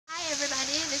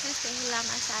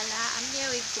Masala. I'm here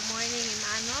with Good Morning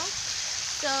Emmanuel.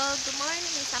 So Good Morning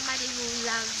is somebody who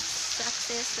loves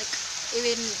success. Like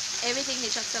even everything he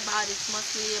talks about is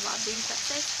mostly about being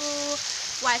successful,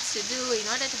 what to do in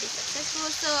order to be successful.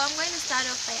 So I'm going to start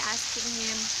off by asking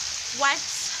him what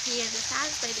he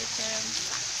understands by the term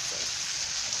success.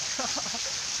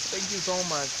 Thank you so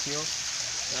much.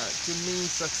 To me,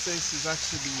 success is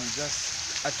actually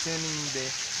just attaining the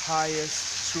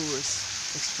highest, truest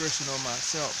expression of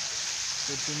myself.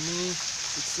 So to me,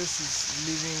 success is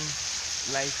living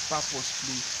life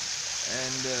purposefully,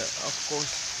 and of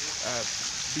course,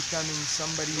 becoming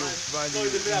somebody of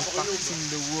value, impacting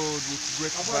the world with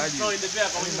great value. I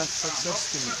think that's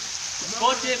success to me.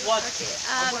 Okay.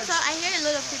 So I hear a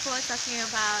lot of people talking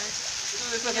about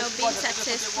being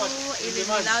successful even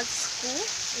without school.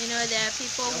 There are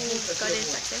people who've gotten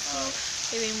successful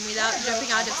even without dropping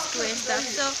out of school and stuff.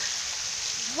 So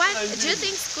what do you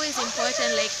think school is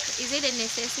important? Like, is it a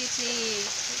necessity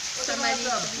for somebody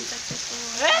to be successful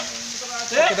or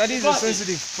something? Okay, that is a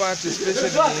sensitive part,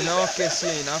 especially in our case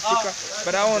here in Africa.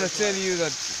 But I want to tell you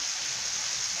that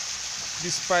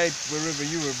despite wherever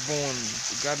you were born,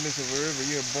 regardless of wherever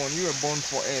you were born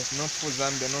for Earth, not for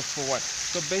Zambia, not for what.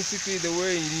 So basically the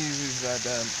way it is that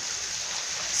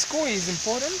school is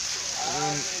important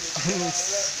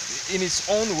in its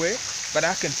own way, but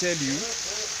I can tell you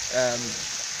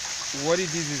what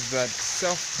it is that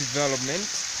self-development,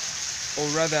 or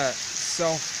rather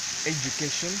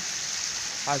self-education,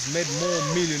 has made more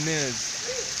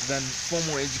millionaires than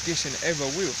formal education ever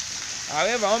will.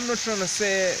 However, I'm not trying to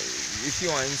say if you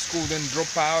are in school then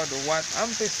drop out or what. I'm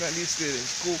personally still in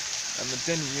school. I'm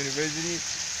attending university,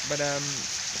 but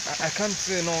I can't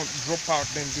say no, drop out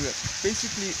then do it.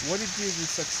 Basically, what it is with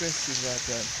success is that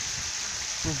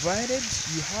provided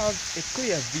you have a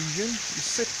clear vision, you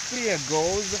set clear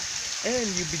goals, and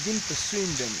you begin pursuing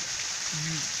them.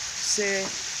 You say,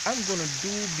 I'm gonna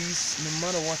do this no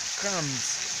matter what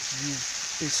comes. You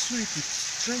pursue it with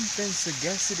strength and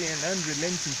sagacity and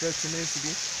unrelenting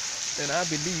pertinacity, then I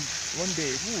believe one day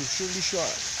it will surely show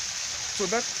up. So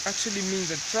that actually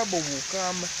means that trouble will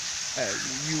come,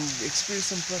 you experience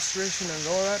some frustration and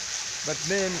all that, but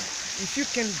then if you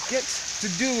can get to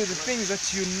do the things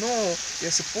that you know you're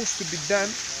supposed to be done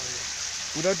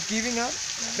without giving up,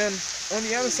 then on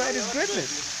the other side is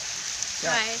greatness.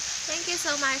 Yeah. Right. Thank you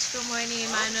so much. Good morning,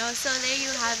 Emmanuel. So there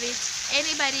you have it.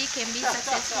 Anybody can be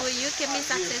successful. You can be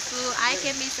successful. I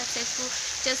can be successful.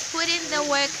 Just put in the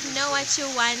work, know what you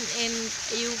want, and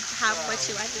you have what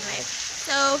you want in life.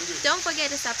 So don't forget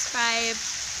to subscribe.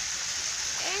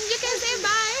 And you can say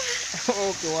bye.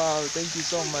 Okay, wow. Thank you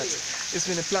so much. It's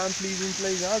been a pleasing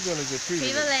pleasure as well as a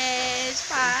privilege.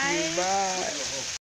 Bye. Bye.